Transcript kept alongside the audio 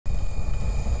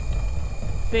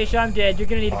Fish, I'm dead. You're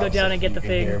gonna need to go down and get the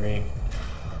thing. Hear me?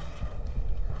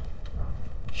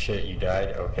 Shit, you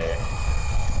died? Okay.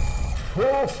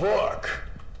 Oh, fuck!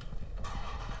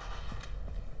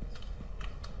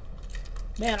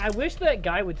 Man, I wish that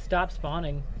guy would stop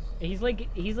spawning. He's like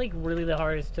really the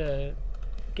hardest to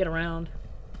get around.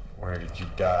 Where did you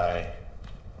die?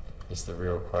 Is the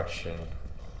real question.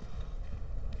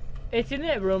 It's in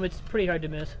that room. It's pretty hard to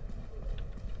miss.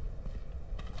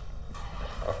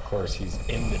 Of course, he's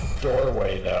in the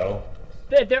doorway, though.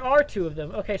 There are two of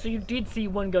them. Okay, so you did see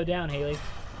one go down, Haley.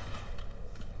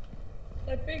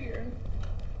 I figured.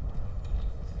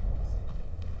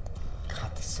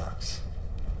 God, this sucks.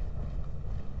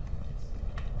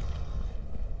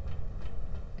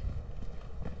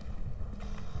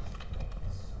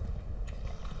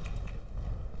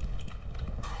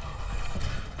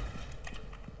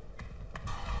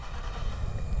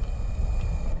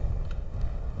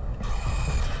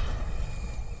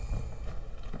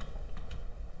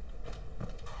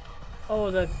 Oh,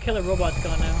 the killer robot's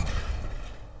gone now.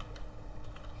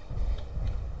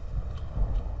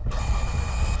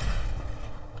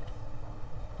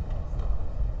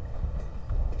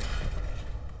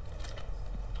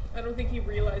 I don't think he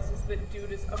realizes that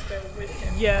dude is up there with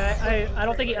him. Yeah, I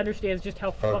don't think he understands just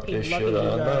how fucking lucky you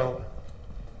are.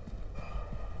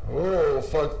 Oh,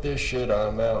 fuck this shit,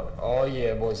 I'm out. Oh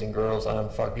yeah, boys and girls, I'm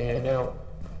fucking out.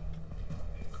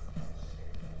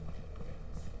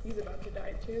 He's about to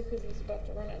die too, because he's about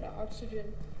to run out of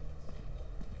oxygen.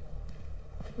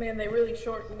 Man, they really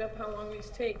shortened up how long these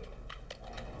take.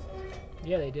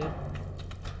 Yeah, they did.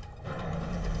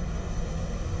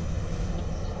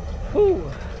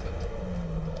 Whew.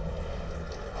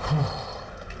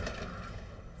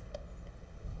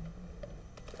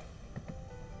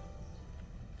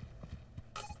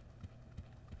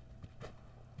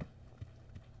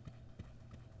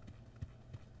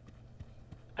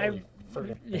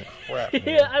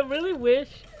 Yeah, I really wish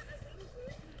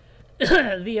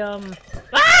the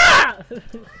Ah!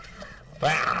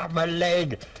 Ah, my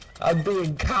leg! I'm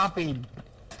being copied.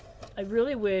 I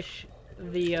really wish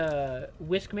the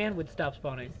Whisk Man would stop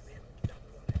spawning,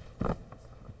 so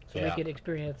we could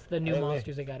experience the new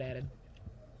monsters that got added.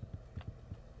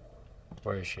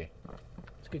 Where is she?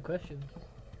 That's a good question.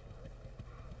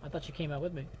 I thought she came out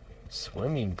with me.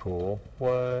 Swimming pool? What?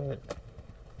 Swimming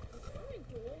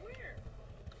pool? Where?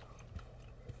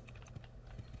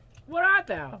 What art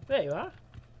thou? There you are.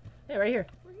 Hey, right here.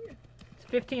 We're here. It's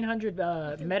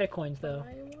 1,500 meta coins though.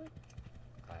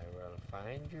 I will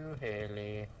find you,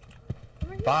 Haley.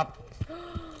 Bop!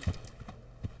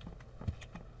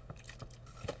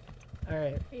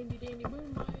 Alright. Handy dandy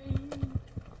boom.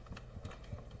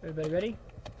 Everybody ready?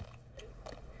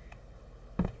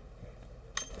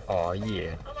 Oh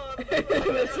yeah.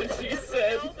 That's what she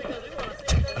said.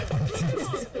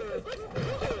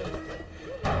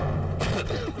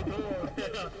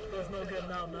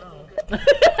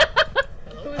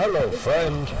 Hello,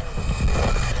 friend.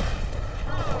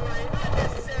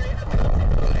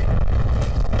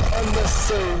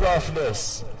 Unnecessary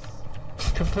roughness.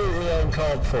 Completely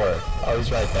uncalled for. Oh,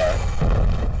 he's right there.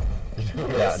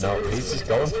 Yeah, no, he's just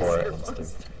going for it.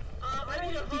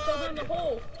 He fell down the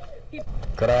hole.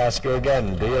 Could I ask you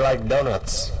again, do you like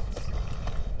donuts?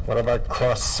 What about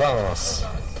croissants?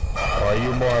 Or are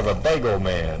you more of a bagel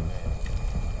man?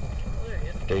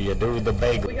 Do you do the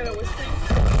bagel? We got a whisk thing.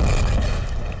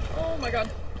 Oh my god.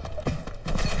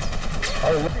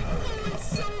 Oh,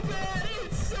 It's so bad.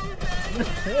 It's so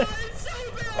bad. It's so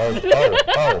bad.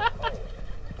 oh.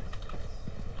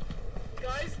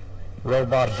 Guys.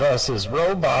 Robot versus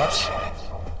robot.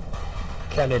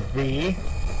 Can it be?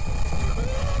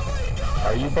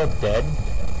 Are you both dead?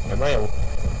 Am I? Oh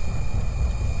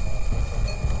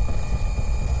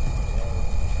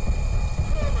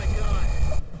my god.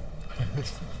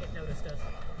 It noticed us.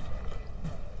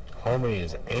 Homie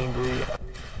is angry.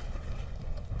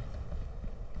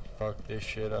 Fuck this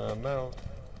shit, I'm out.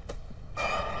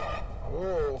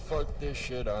 Oh, fuck this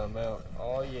shit, I'm out.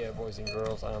 Oh yeah, boys and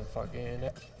girls, I'm fucking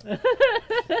out.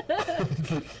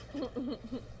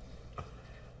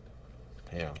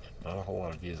 Yeah, not a whole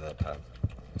lot of views that time.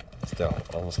 Still,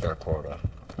 almost got a quota.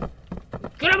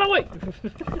 Get out of my way!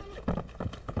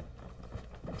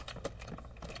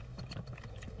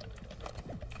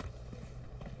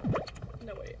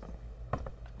 No way.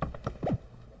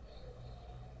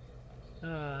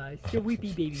 So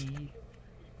weepy baby.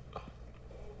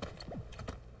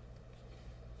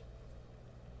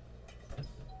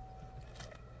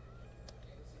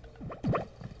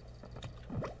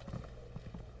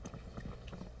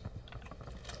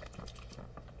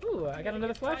 Ooh, I got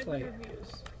another flashlight. 500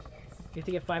 views. You have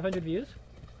to get 500 views?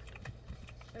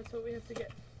 That's what we have to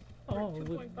get. Oh,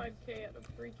 2.5k out of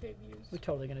 3k views. we're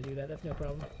totally gonna do that. That's no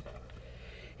problem.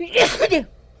 Fucking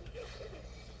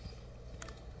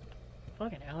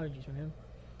allergies from him.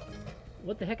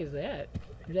 What the heck is that?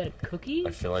 Is that a cookie?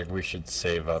 I feel like we should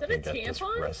save up Is that and a get this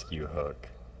tampon? rescue hook.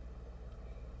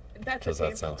 That's a Because tampon.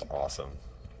 that sounds awesome.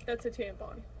 That's a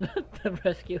tampon. The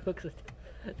rescue hooks.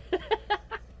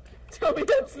 Tell me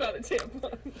that's not a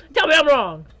tampon. Tell me I'm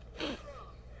wrong.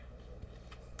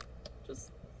 Just.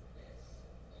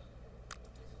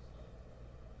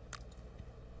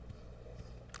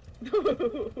 I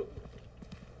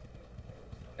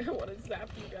want to zap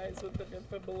you guys with the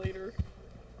defibrillator.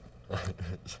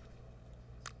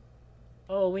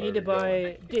 Oh, we need to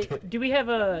buy. Do we have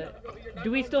a?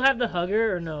 Do we still have the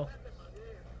hugger or no?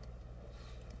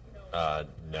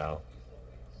 No.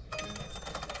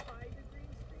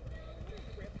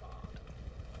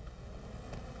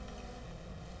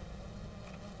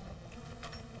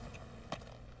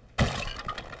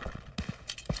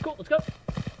 Cool. Let's go.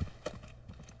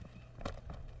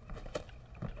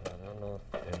 I don't know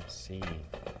what MC.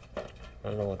 I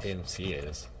don't know what the MC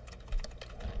is.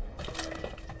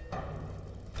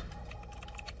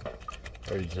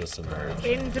 Or you just emerge.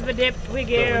 Into the depths we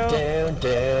Going go. down,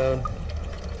 down.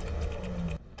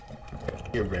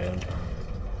 You're around.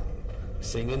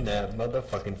 Singing that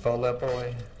motherfucking Fall Out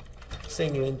Boy.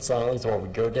 Singing songs while we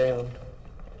go down.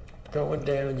 Going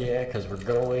down, yeah, cause we're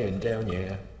going down,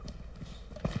 yeah.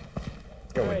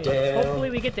 Going Alright, down. hopefully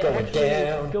we get to going actually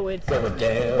down, go in. Going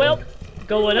down. Well,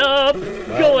 going up,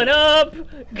 going up,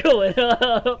 going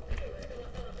up.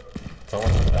 It's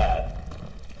almost bad.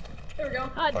 There we go.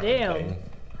 Hot Fucking damn. thing.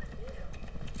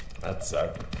 That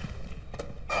sucked.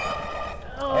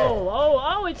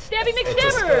 Oh, it's Stabby It's a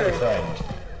scary McStabber! friend.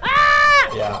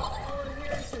 Ah! Yeah. All I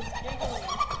hear is his giggling.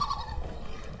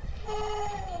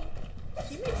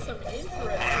 He makes some interesting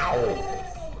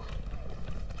noises.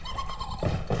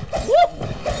 Whoop!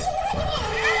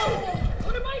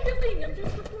 What am I doing? I'm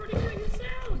just recording how you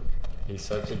sound. He's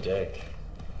such a dick.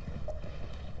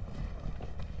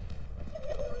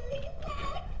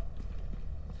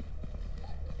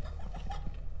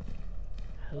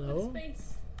 Hello?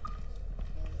 Space.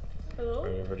 Hello?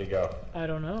 Where'd he go? I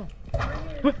don't know. Right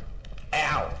here.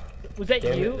 Ow! Was that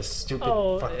Damn it, you? this stupid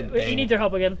Oh, fucking he thing. needs our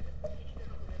help again. Is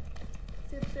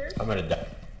he upstairs? I'm gonna die.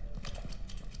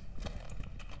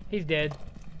 He's dead.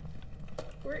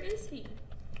 Where is he?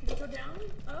 Did he go down?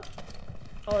 Up?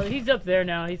 Oh, he's up there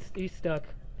now. He's stuck.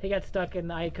 He got stuck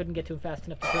and I couldn't get to him fast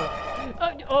enough to kill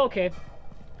him. Oh, okay.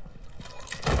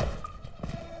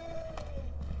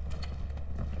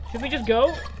 Should we just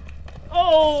go?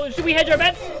 Oh, should we hedge our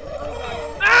bets?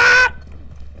 Ah!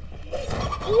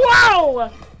 Wow!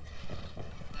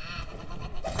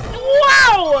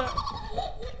 Wow!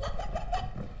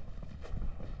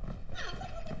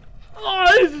 Oh,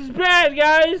 this is bad,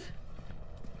 guys.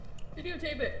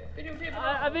 Videotape it. Videotape it.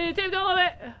 I videotaped all of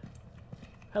it.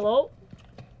 Hello?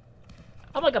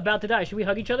 I'm like about to die. Should we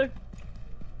hug each other?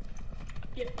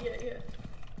 Yeah.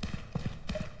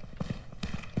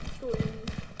 Go in.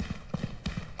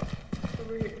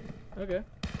 Over here. Okay.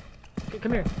 Okay,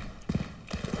 come here.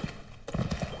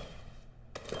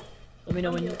 Let me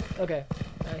know when you... Okay.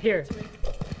 Here. To me.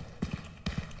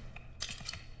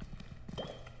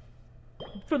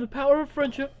 For the power of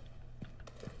friendship.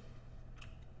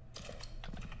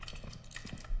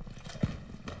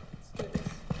 Let's do this.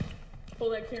 Pull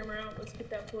that camera out. Let's get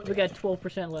that footage. We got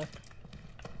 12% left.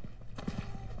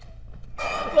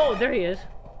 Oh, there he is.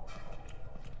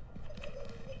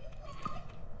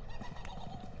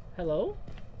 Hello?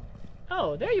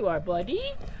 Oh, there you are, buddy.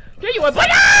 There you are,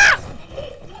 buddy! Ah!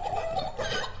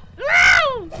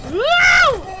 No! No!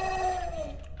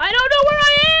 I don't know where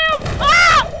I am!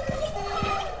 Ah!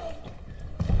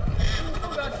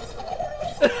 Oh god.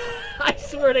 I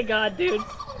swear to God, dude.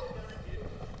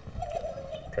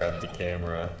 Grab the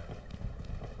camera.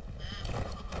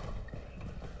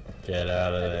 Get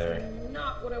out of there. That's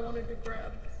not what I wanted to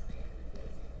grab.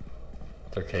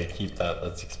 It's okay, keep that.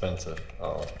 That's expensive.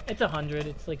 Oh. It's 100.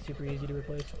 It's like super easy to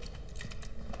replace.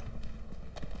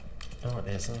 No, it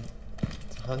isn't.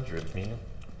 It's 100, man.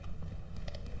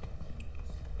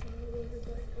 Where did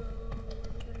that go?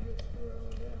 Where did I just throw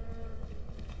that?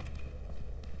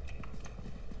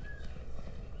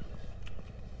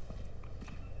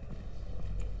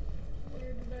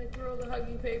 Where did I throw the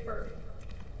huggy paper?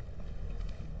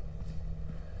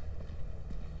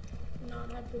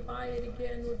 Not have to buy it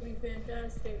again would be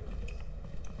fantastic.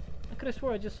 I could have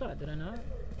swore I just saw it. Did I not?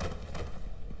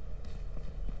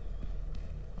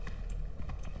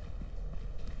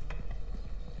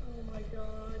 Oh my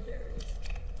god, there it is.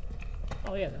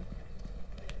 Oh, yeah, then.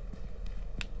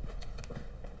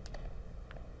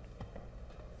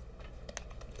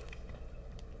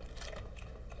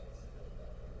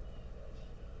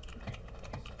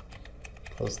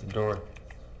 Close the door.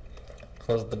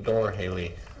 Close the door,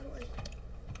 Haley.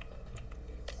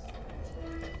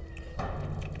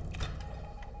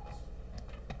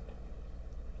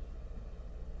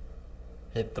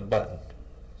 Hit the button.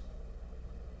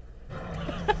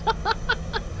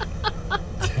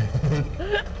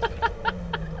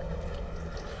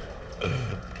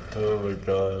 Oh my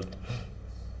god.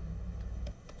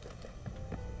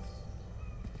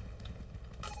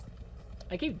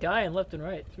 I keep dying left and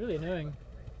right. It's really annoying.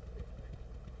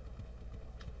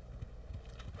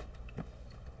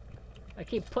 I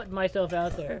keep putting myself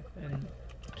out there, and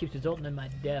it keeps resulting in my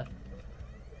death.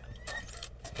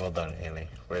 Well done, Haley.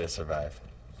 Way to survive.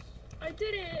 I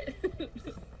did it!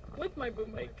 With my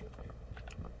boom mic.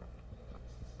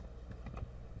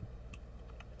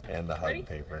 And the hug Ready?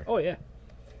 paper. Oh yeah.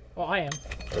 Oh, I am.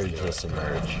 Or you just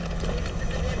emerge.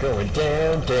 Going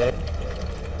down, down.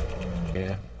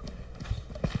 Yeah.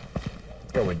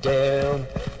 Going down,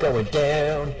 going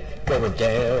down, going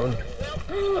down.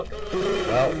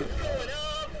 Well.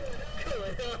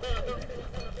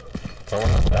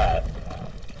 Someone like that.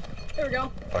 There we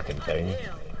go. Fucking thing.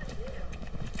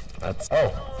 That's.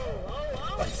 Oh!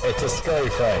 It's a scary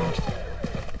friend.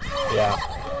 Yeah. All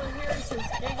I hear is his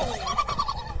giggling.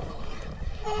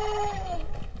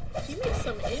 He makes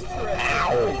some interesting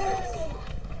noises.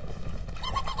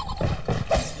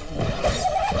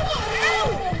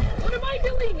 What am I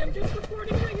doing? I'm just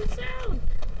recording how you sound.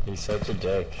 He's such a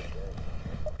dick.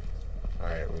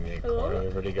 Alright, we need a Hello? corner.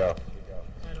 Where'd he go?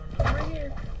 I don't know. I'm right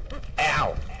here.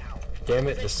 Ow! Damn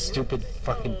it, this stupid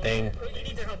fucking thing. You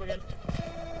need their help again.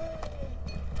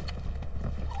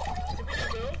 Did we just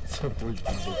go? So weird to do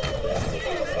that.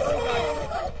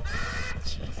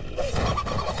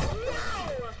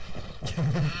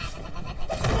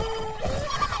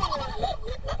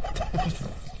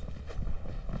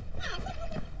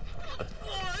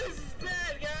 Oh, this is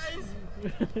bad, guys.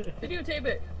 Videotape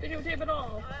it. Videotape it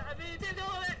all. I mean, take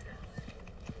all of it.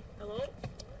 Hello?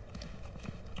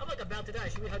 I'm like about to die.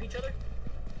 Should we hug each other?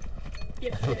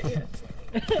 Yeah.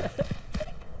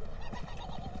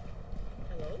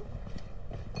 Hello?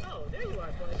 Oh, there you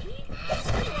are, buddy.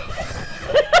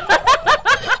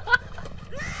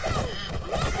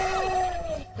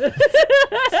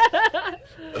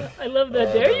 I love that.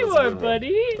 Oh, There that you was a are, good one.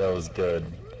 buddy. That was good.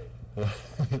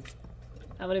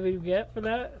 How many did we get for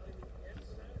that?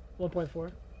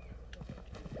 1.4.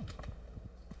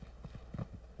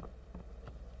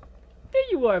 There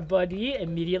you are, buddy.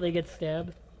 Immediately gets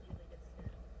stabbed.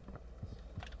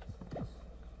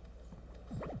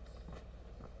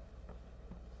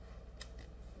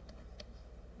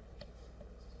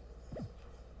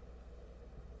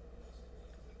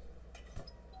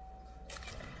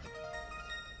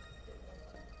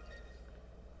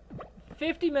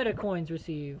 $50 meta coins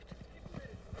received.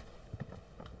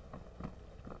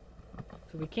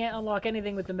 So we can't unlock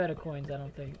anything with the meta coins, I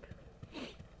don't think.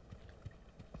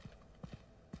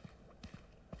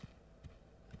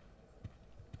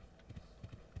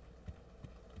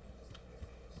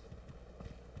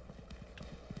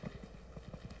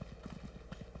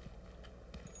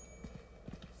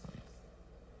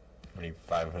 I need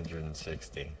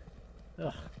 560.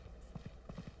 Ugh.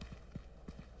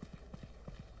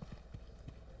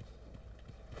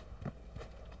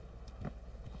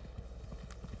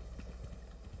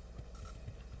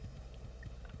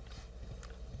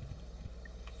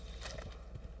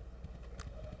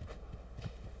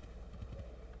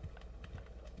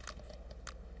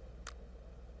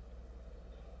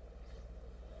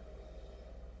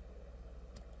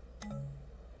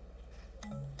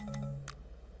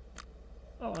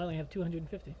 Oh, I only have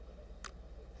 250.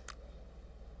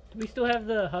 Do we still have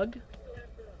the hug?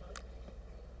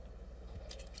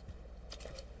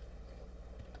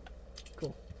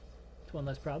 Cool. It's one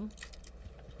less problem.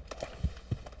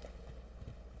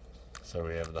 So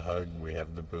we have the hug, we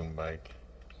have the boom bike.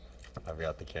 I've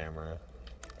got the camera.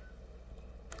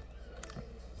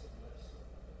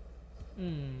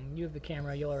 You have the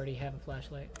camera, you'll already have a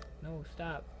flashlight. No,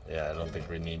 stop. Yeah, I don't think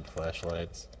we need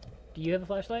flashlights. Do you have a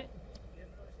flashlight?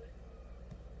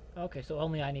 Okay, so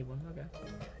only I need one. Okay.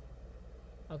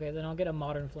 Okay, then I'll get a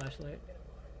modern flashlight.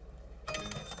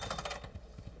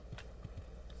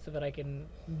 So that I can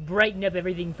brighten up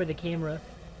everything for the camera.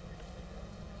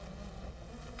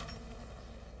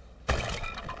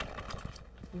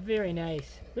 Very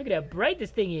nice. Look at how bright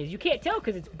this thing is. You can't tell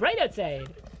because it's bright outside.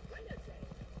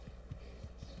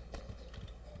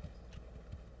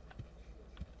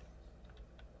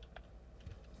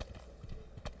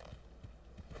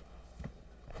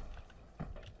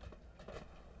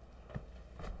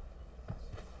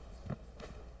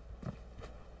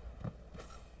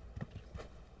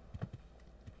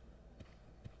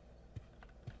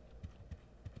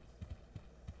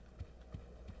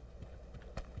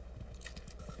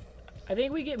 I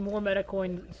think we get more meta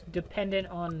coins dependent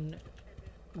on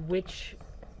which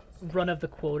run of the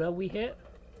quota we hit.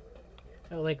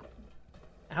 Like,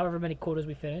 however many quotas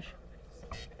we finish.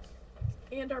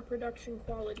 And our production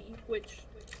quality, which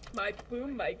my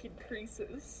boom mic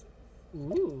increases.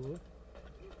 Ooh.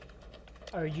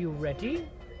 Are you ready?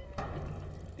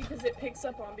 Because it picks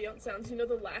up ambient sounds. You know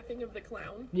the laughing of the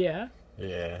clown? Yeah.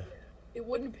 Yeah. It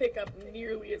wouldn't pick up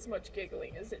nearly as much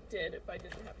giggling as it did if I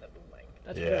didn't have that boom mic.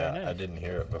 That's Yeah, very nice. I didn't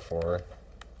hear it before.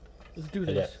 Let's do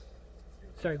Hit this.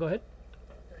 it. Sorry, go ahead.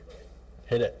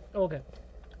 Hit it. Oh, okay.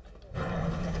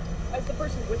 As the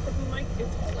person with the boom mic,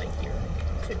 it's all I hear,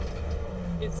 too.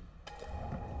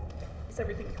 It's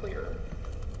everything clearer.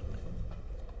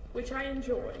 Which I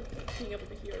enjoy, being able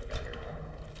to hear it better.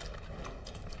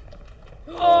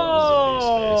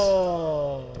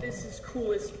 Oh! This is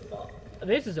cool as fuck.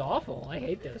 This is awful. I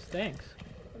hate this. Thanks.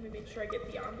 Let me make sure I get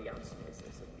the ambiance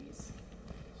noises of these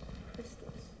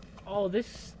crystals. Oh,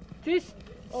 this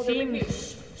Oh, they're making me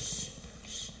seems...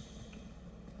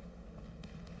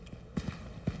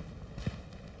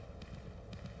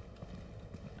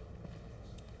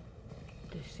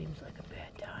 This seems like a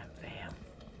bad time, fam.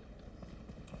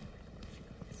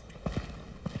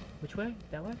 Which way?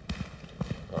 That way?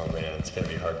 Oh man, it's gonna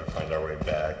be hard to find our way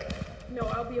back. No,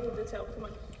 I'll be able to tell. Come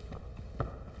on.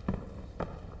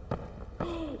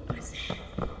 Oh, what is that?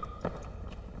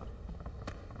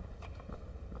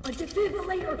 A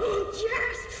defibrillator!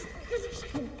 Yes!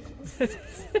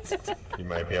 You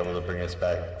might be able to bring us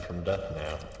back from death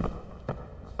now.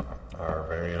 Our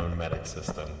very own medic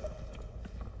system.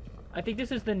 I think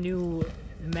this is the new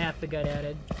map that got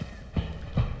added.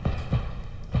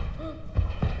 Oh,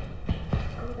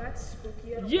 that's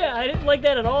spooky. Yeah, I didn't like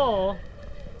that at all.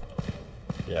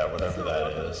 Yeah, Let's whatever not that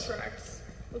walk on the is. tracks.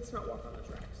 Let's not walk on the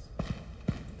tracks.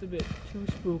 It's a bit too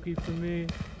spooky for me.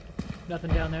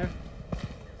 Nothing down there.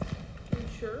 Are you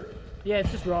sure? Yeah,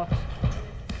 it's just rocks.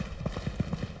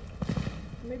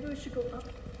 Maybe we should go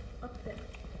up there.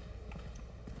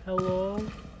 Hello?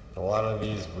 A lot of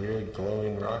these weird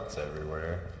glowing rocks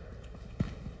everywhere.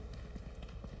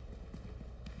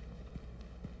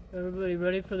 Everybody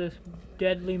ready for this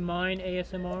deadly mine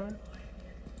ASMR?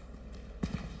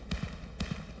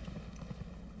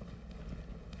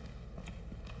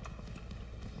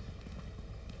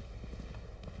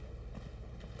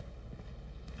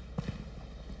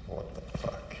 What the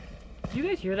fuck? Do you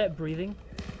guys hear that breathing?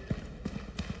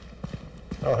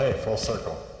 Oh hey, full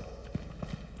circle.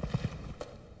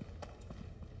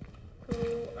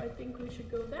 So I think we should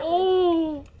go that way.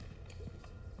 Oh!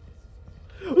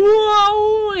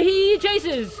 Whoa! He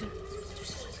chases!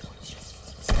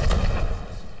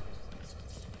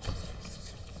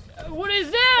 What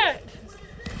is that?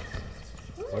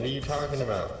 What are you talking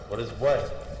about? What is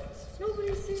what?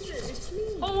 Nobody sees it. It's me.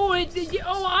 Oh,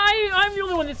 I'm the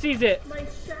only one that sees it. My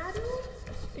shadow?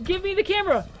 Give me the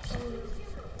camera.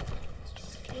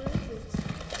 Where is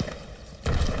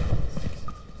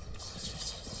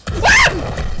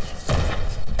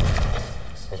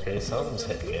it? Okay, something's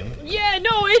hitting him. Yeah,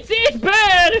 no, it's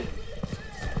bad.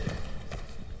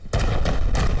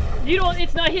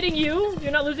 It's not hitting you.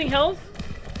 You're not losing health.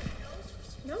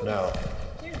 No.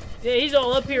 Yeah, he's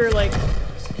all up here like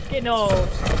getting all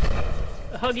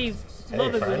huggy Hey,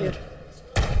 lovey with friend.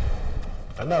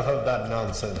 you. Enough of that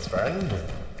nonsense, friend.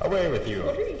 Away with you.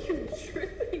 What are you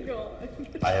tripping on?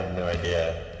 I have no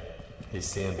idea. He's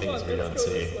seeing Come things on, we let's don't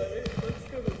go see. this way. Let's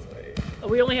go this way.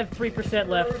 We only have 3%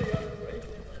 We're left. already on our way.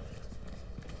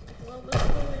 Well, let's go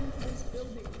into this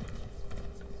building.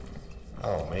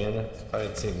 Oh man, if I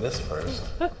had seen this first,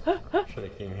 should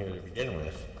have came here to begin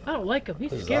with. I don't like him.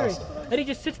 He's This is scary. awesome. And he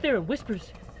just sits there and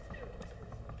whispers.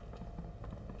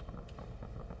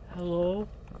 Hello?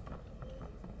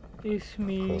 It's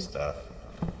me. Cool stuff.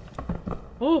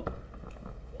 Oh!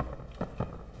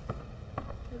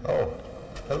 Oh,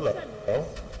 hello. Oh,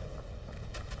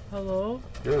 Hello?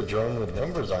 you're a drone with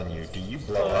numbers on you. Do you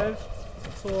blow 5, up?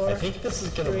 4, I think this is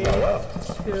gonna 3, blow up.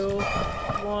 2,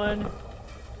 1.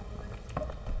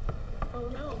 Oh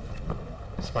no.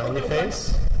 Smiley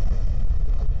face?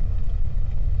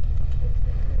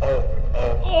 Oh.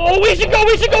 Oh, we should go!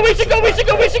 We should go! We should go! We should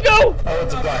go! We should go! Oh,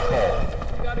 it's a black hole.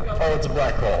 We gotta go. Oh, it's a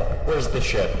black hole. Where's the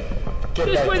ship? Get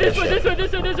This back way! to This the way! ship. This way!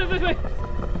 This way! This way! This way!